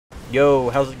Yo,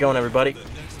 how's it going, everybody?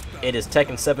 It is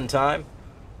Tekken 7 time,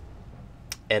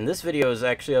 and this video is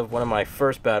actually of one of my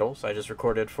first battles I just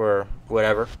recorded for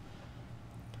whatever.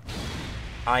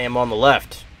 I am on the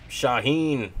left,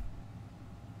 Shaheen.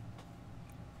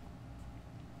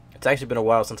 It's actually been a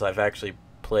while since I've actually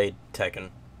played Tekken.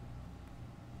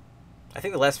 I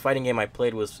think the last fighting game I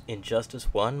played was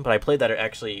Injustice 1, but I played that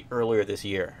actually earlier this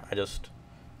year. I just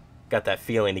got that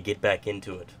feeling to get back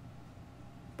into it.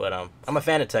 But I'm a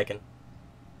fan of Tekken.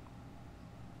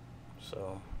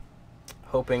 So,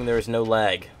 hoping there's no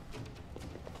lag.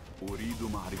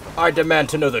 I demand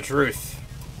to know the truth.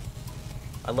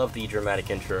 I love the dramatic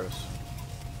intros.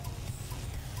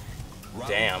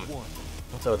 Damn.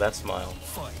 What's up with that smile?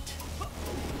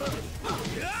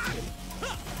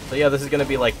 So yeah, this is gonna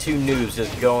be like two noobs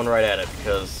just going right at it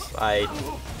because I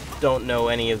don't know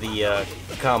any of the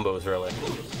combos really.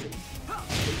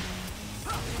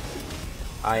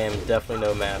 I am definitely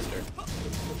no master.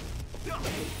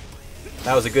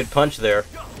 That was a good punch there.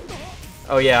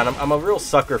 Oh yeah, and I'm a real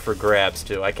sucker for grabs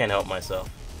too. I can't help myself.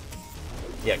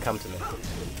 Yeah, come to me.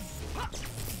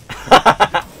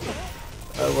 I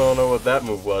don't know what that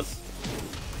move was.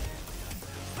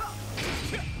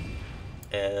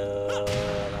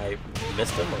 And I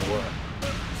missed him or what?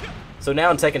 So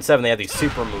now in Tekken 7 they have these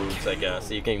super moves, I guess.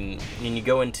 So you can, when you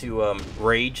go into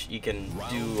Rage, you can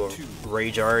do a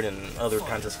Rage Art and other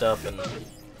kinds of stuff, and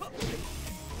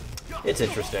it's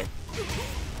interesting.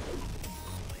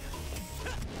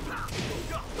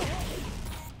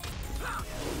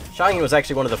 Shaheen was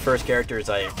actually one of the first characters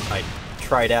I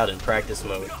tried out in practice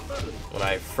mode when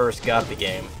I first got the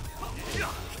game.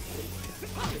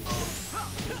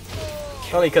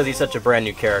 Only because he's such a brand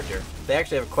new character. They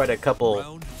actually have quite a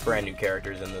couple brand new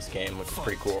characters in this game, which is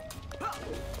pretty cool.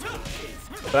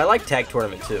 But I like Tag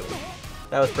Tournament too.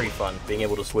 That was pretty fun, being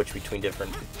able to switch between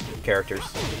different characters.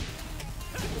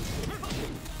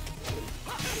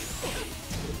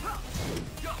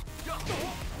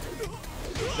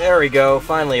 There we go,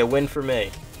 finally a win for me.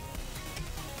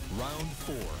 Round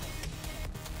 4.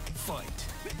 Fight.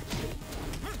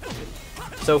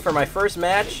 So for my first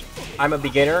match, I'm a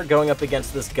beginner going up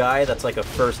against this guy that's like a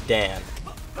first Dan.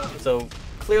 So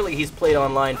clearly he's played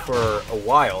online for a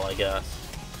while, I guess.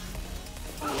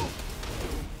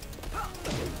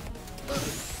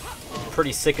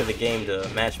 Pretty sick of the game to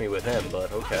match me with him,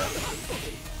 but okay.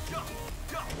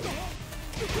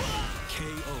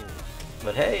 KO.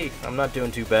 But hey, I'm not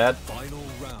doing too bad. Final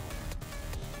round.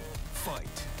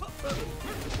 Fight.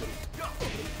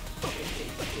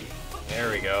 There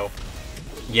we go.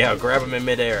 Yeah, grab him in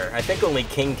midair. I think only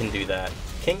King can do that.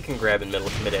 King can grab in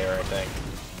midair, I think.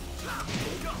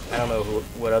 I don't know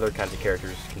what other kinds of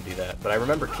characters can do that, but I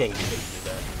remember King can do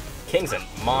that. King's a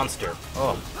monster.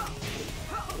 Oh.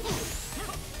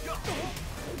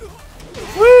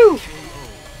 Woo!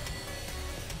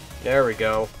 There we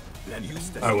go.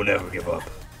 I will never give up.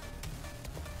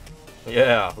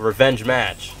 Yeah, revenge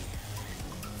match.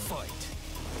 Fight.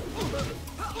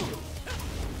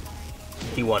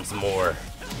 He wants more.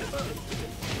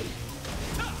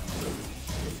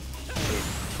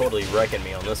 Totally wrecking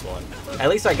me on this one. At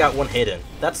least I got one hit in.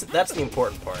 That's the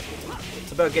important part.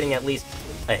 It's about getting at least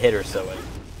a hit or so in.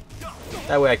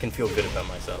 That way I can feel good about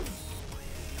myself.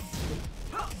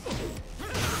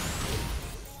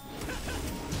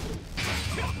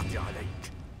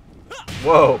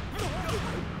 Whoa!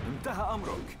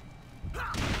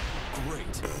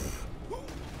 Great.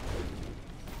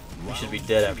 You should be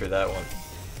dead after that one.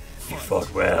 You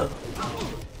fought well.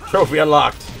 Trophy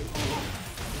unlocked!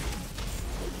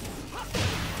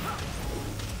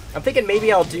 I'm thinking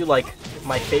maybe I'll do like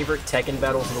my favorite Tekken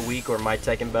battles of the week, or my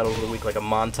Tekken battles of the week, like a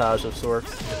montage of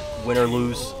sorts. Win or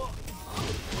lose.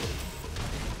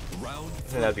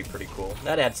 I think that'd be pretty cool.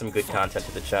 That'd add some good content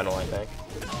to the channel, I think.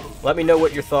 Let me know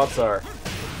what your thoughts are.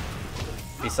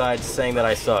 Besides saying that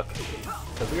I suck.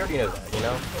 Because we already know that, you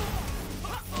know?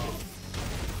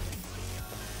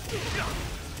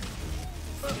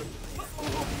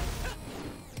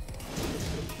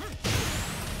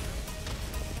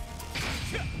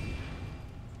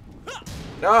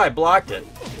 No, I blocked it.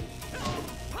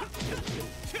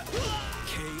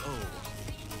 KO.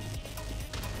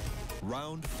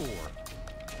 Round 4.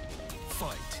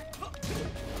 Fight.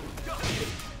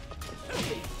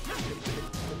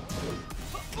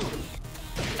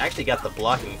 I actually got the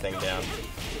blocking thing down.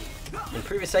 In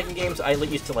previous Tekken games, I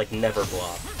used to like never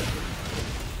block.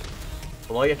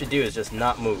 But all you have to do is just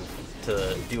not move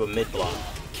to do a mid block.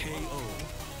 KO.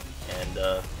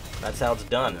 And that's how it's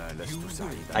done.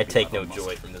 I take no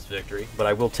joy from this victory, but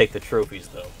I will take the trophies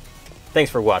though. Thanks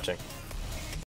for watching.